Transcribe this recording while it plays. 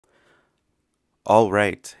All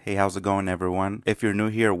right. Hey, how's it going, everyone? If you're new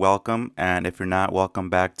here, welcome. And if you're not, welcome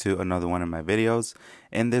back to another one of my videos.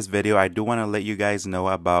 In this video, I do want to let you guys know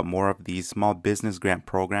about more of these small business grant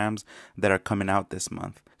programs that are coming out this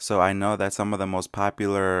month. So I know that some of the most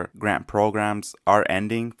popular grant programs are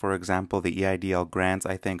ending. For example, the EIDL grants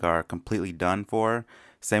I think are completely done for.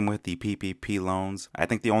 Same with the PPP loans. I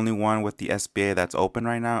think the only one with the SBA that's open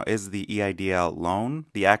right now is the EIDL loan,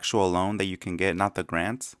 the actual loan that you can get, not the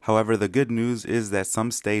grants. However, the good news is that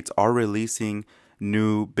some states are releasing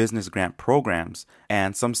new business grant programs,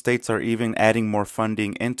 and some states are even adding more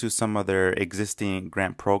funding into some of their existing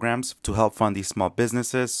grant programs to help fund these small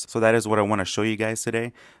businesses. So that is what I want to show you guys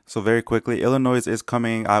today. So very quickly, Illinois is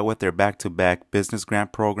coming out with their back-to-back business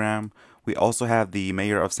grant program. We also have the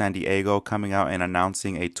mayor of San Diego coming out and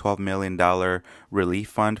announcing a $12 million relief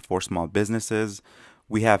fund for small businesses.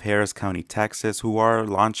 We have Harris County, Texas, who are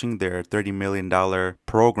launching their $30 million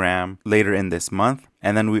program later in this month.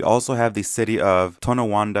 And then we also have the city of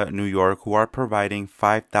Tonawanda, New York, who are providing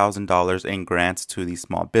 $5,000 in grants to these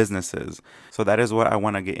small businesses. So that is what I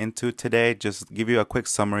want to get into today. Just give you a quick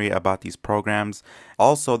summary about these programs.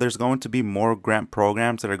 Also, there's going to be more grant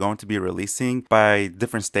programs that are going to be releasing by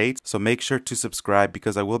different states. So make sure to subscribe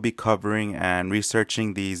because I will be covering and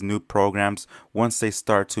researching these new programs once they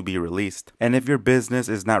start to be released. And if your business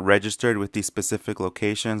is not registered with these specific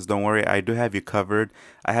locations, don't worry, I do have you covered.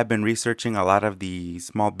 I have been researching a lot of the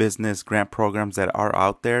small business grant programs that are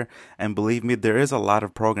out there, and believe me, there is a lot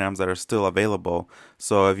of programs that are still available.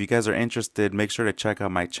 So if you guys are interested, make sure to check out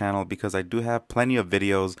my channel because I do have plenty of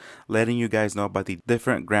videos letting you guys know about the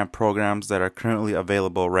different grant programs that are currently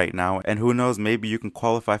available right now, and who knows, maybe you can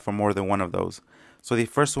qualify for more than one of those. So the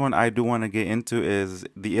first one I do want to get into is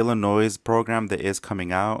the Illinois program that is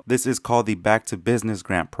coming out. This is called the Back to Business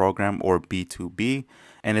Grant Program, or B2B,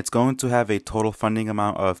 and it's going to have a total funding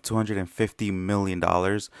amount of $250 million.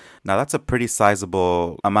 Now that's a pretty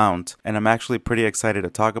sizable amount, and I'm actually pretty excited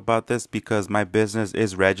to talk about this because my business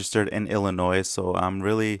is registered in Illinois, so I'm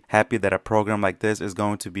really happy that a program like this is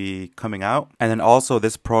going to be coming out. And then also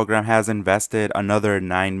this program has invested another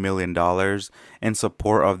 $9 million in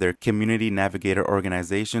support of their community navigator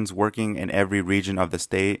organizations working in every region of the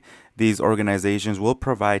state. These organizations will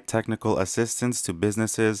provide technical assistance to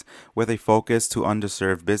businesses with a focus to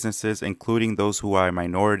underserved businesses, including those who are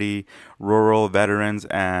minority, rural, veterans,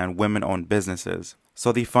 and women-owned businesses.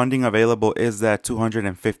 So the funding available is that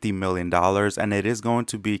 $250 million, and it is going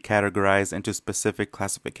to be categorized into specific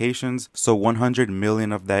classifications. So $100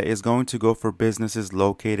 million of that is going to go for businesses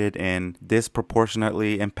located in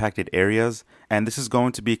disproportionately impacted areas, and this is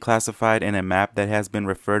going to be classified in a map that has been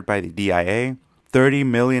referred by the DIA. $30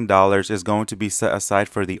 million is going to be set aside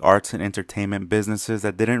for the arts and entertainment businesses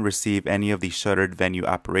that didn't receive any of the shuttered venue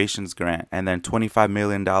operations grant. And then $25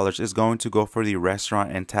 million is going to go for the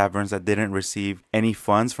restaurant and taverns that didn't receive any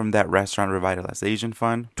funds from that restaurant revitalization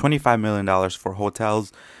fund. $25 million for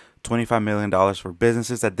hotels. $25 million for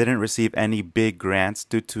businesses that didn't receive any big grants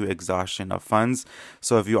due to exhaustion of funds.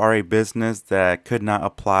 So if you are a business that could not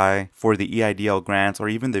apply for the EIDL grants or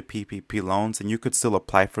even the PPP loans, then you could still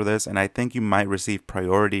apply for this, and I think you might receive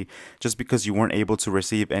priority just because you weren't able to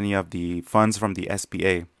receive any of the funds from the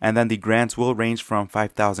SBA. And then the grants will range from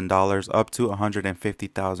 $5,000 up to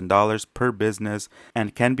 $150,000 per business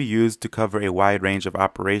and can be used to cover a wide range of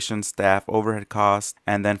operations, staff, overhead costs.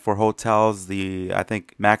 And then for hotels, I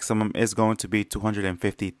think maximum is going to be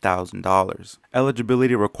 $250,000.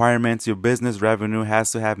 Eligibility requirements: your business revenue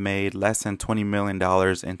has to have made less than $20 million in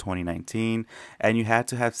 2019, and you had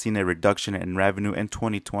to have seen a reduction in revenue in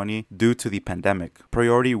 2020 due to the pandemic.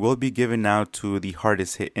 Priority will be given now to the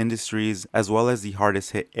hardest hit industries as well as the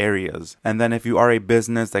hardest hit areas. And then if you are a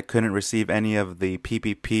business that couldn't receive any of the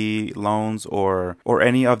PPP loans or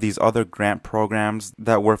any of these other grant programs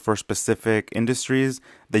that were for specific industries,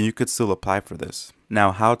 then you could still apply for this.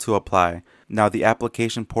 Now, how to apply. Now, the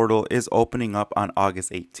application portal is opening up on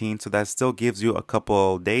August 18th, so that still gives you a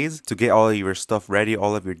couple days to get all of your stuff ready,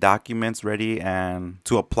 all of your documents ready, and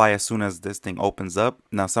to apply as soon as this thing opens up.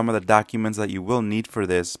 Now, some of the documents that you will need for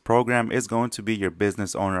this program is going to be your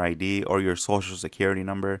business owner ID or your social security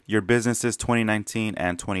number, your business's 2019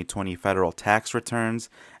 and 2020 federal tax returns,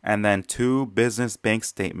 and then 2 business bank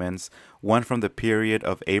statements, one from the period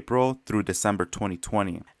of April through December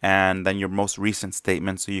 2020, and then your most recent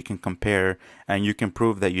statement so you can compare and you can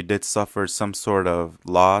prove that you did suffer some sort of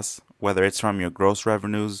loss, whether it's from your gross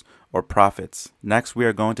revenues or profits. Next, we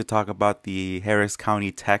are going to talk about the Harris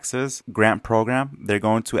County, Texas grant program. They're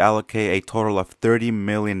going to allocate a total of $30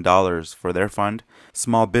 million for their fund.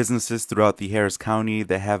 Small businesses throughout the Harris County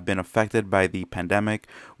that have been affected by the pandemic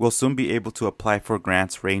will soon be able to apply for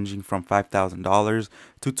grants ranging from $5,000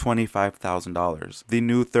 to $25,000. The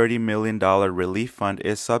new $30 million relief fund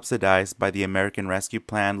is subsidized by the American Rescue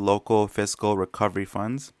Plan local fiscal recovery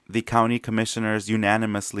funds. The county commissioners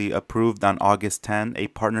unanimously approved on August 10 a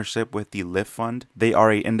partnership with the LIFT Fund. They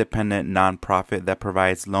are an independent nonprofit that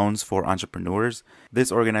provides loans for entrepreneurs.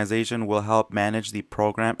 This organization will help manage the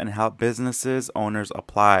program and help businesses owners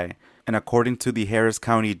apply. And according to the Harris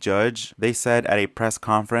County judge, they said at a press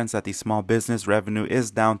conference that the small business revenue is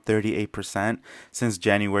down 38% since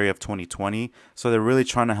January of 2020. So they're really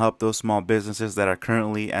trying to help those small businesses that are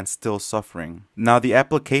currently and still suffering. Now, the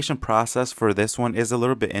application process for this one is a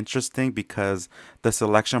little bit interesting because the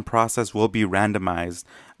selection process will be randomized.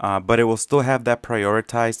 But it will still have that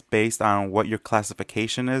prioritized based on what your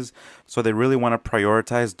classification is. So they really want to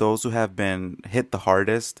prioritize those who have been hit the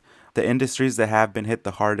hardest, the industries that have been hit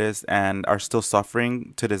the hardest and are still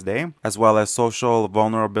suffering to this day, as well as social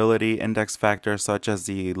vulnerability index factors such as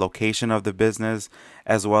the location of the business,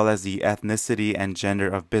 as well as the ethnicity and gender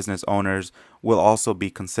of business owners will also be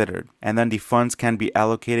considered. And then the funds can be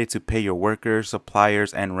allocated to pay your workers,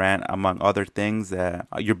 suppliers, and rent, among other things that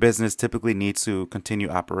your business typically needs to continue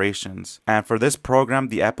operations. And for this program,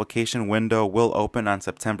 the application window will open on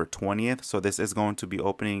September 20th. So this is going to be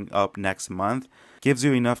opening up next month. Gives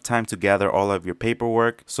you enough time to gather all of your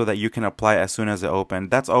paperwork so that you can apply as soon as it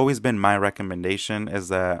opens. That's always been my recommendation, is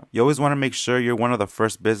that you always want to make sure you're one of the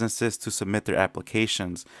first businesses to submit their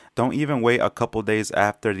applications. Don't even wait a couple days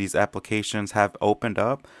after these applications have opened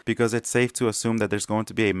up, because it's safe to assume that there's going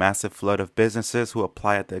to be a massive flood of businesses who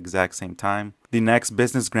apply at the exact same time. The next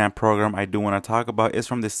business grant program I do want to talk about is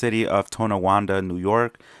from the city of Tonawanda, New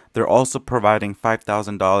York. They're also providing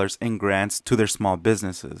 $5,000 in grants to their small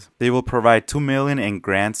businesses. They will provide $2 million in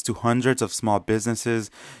grants to hundreds of small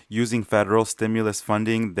businesses using federal stimulus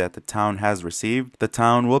funding that the town has received. The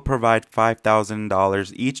town will provide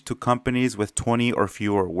 $5,000 each to companies with 20 or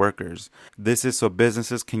fewer workers. This is so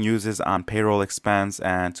businesses can use this on payroll expense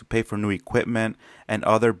and to pay for new equipment and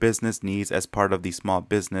other business needs as part of the small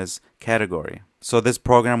business category. So this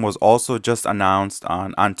program was also just announced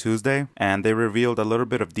on Tuesday, and they revealed a little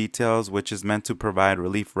bit of details, which is meant to provide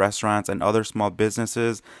relief restaurants and other small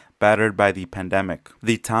businesses battered by the pandemic.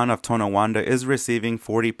 The town of Tonawanda is receiving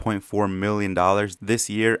 $40.4 million this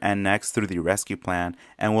year and next through the rescue plan,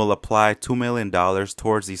 and will apply $2 million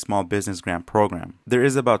towards the small business grant program. There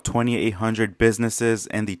is about 2,800 businesses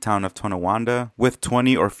in the town of Tonawanda with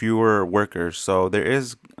 20 or fewer workers. So there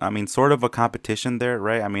is, sort of a competition there,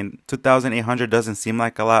 right? 2,800 doesn't seem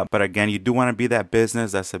like a lot, but again, you do want to be that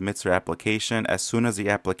business that submits your application as soon as the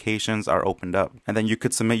applications are opened up. And then you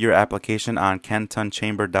could submit your application on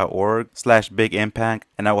cantonchamber.org/big impact,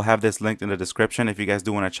 and I will have this linked in the description if you guys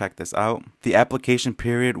do want to check this out. The application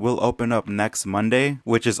period will open up next Monday,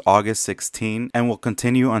 which is August 16, and will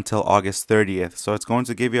continue until August 30th. So it's going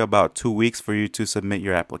to give you about 2 weeks for you to submit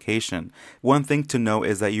your application. One thing to note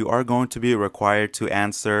is that you are going to be required to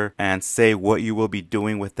answer and say what you will be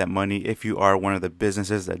doing with that money if you are one of the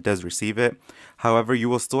businesses that does receive it. However, you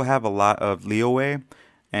will still have a lot of leeway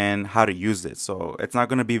and how to use it, so it's not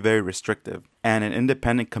going to be very restrictive. And an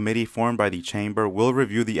independent committee formed by the chamber will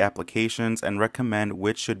review the applications and recommend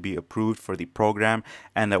which should be approved for the program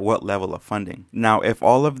and at what level of funding. Now, if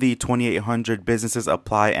all of the 2,800 businesses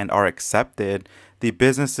apply and are accepted, the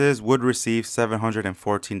businesses would receive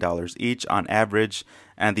 $714 each on average,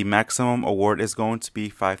 and the maximum award is going to be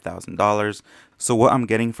 $5,000. So what I'm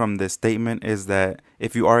getting from this statement is that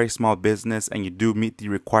if you are a small business and you do meet the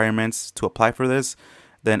requirements to apply for this,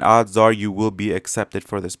 then odds are you will be accepted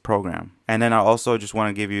for this program. And then I also just want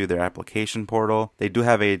to give you their application portal. They do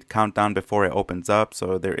have a countdown before it opens up,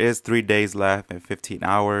 so there is 3 days left and 15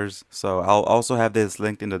 hours. So I'll also have this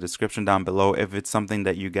linked in the description down below if it's something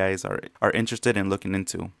that you guys are interested in looking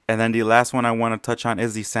into. And then the last one I want to touch on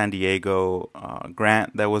is the San Diego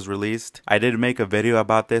grant that was released. I did make a video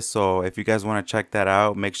about this, so if you guys want to check that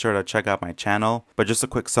out, make sure to check out my channel. But just a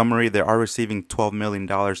quick summary, they are receiving $12 million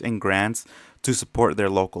in grants to support their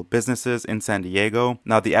local businesses in San Diego.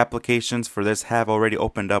 Now, the applications for this have already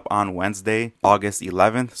opened up on Wednesday, August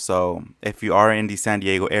 11th. So if you are in the San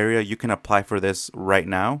Diego area, you can apply for this right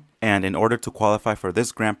now. And in order to qualify for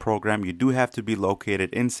this grant program, you do have to be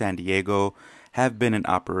located in San Diego, have been in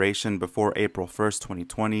operation before April 1st,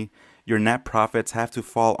 2020. Your net profits have to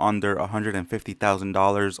fall under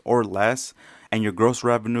 $150,000 or less, and your gross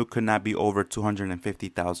revenue could not be over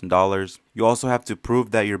 $250,000. You also have to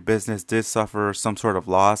prove that your business did suffer some sort of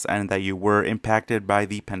loss and that you were impacted by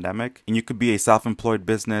the pandemic. And you could be a self-employed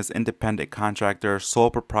business, independent contractor, sole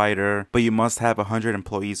proprietor, but you must have 100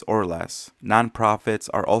 employees or less. Nonprofits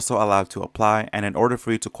are also allowed to apply, and in order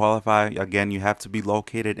for you to qualify, again, you have to be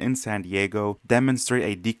located in San Diego, demonstrate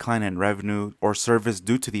a decline in revenue or service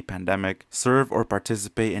due to the pandemic, serve or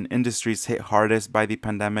participate in industries hit hardest by the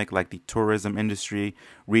pandemic like the tourism industry,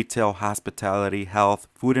 retail, hospitality, health,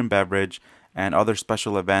 food and beverage, and other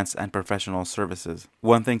special events and professional services.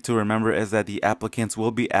 One thing to remember is that the applicants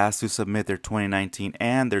will be asked to submit their 2019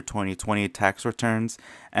 and their 2020 tax returns,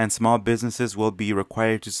 and small businesses will be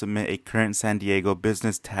required to submit a current San Diego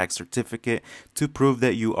business tax certificate to prove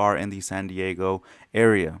that you are in the San Diego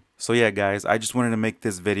area. So yeah guys, I just wanted to make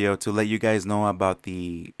this video to let you guys know about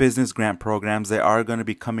the business grant programs that are going to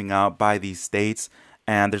be coming out by these states.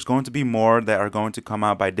 And there's going to be more that are going to come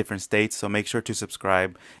out by different states, so make sure to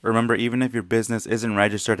subscribe. Remember, even if your business isn't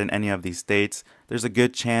registered in any of these states, there's a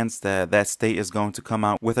good chance that that state is going to come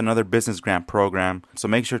out with another business grant program. So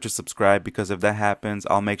make sure to subscribe, because if that happens,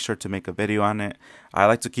 I'll make sure to make a video on it. I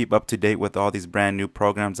like to keep up to date with all these brand new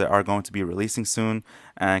programs that are going to be releasing soon.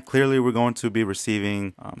 And clearly we're going to be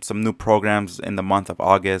receiving some new programs in the month of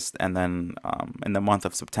August and then in the month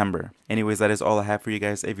of September. Anyways, that is all I have for you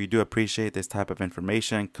guys. If you do appreciate this type of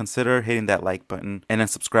information, consider hitting that like button and then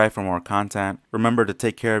subscribe for more content. Remember to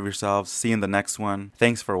take care of yourselves. See you in the next one.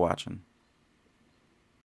 Thanks for watching.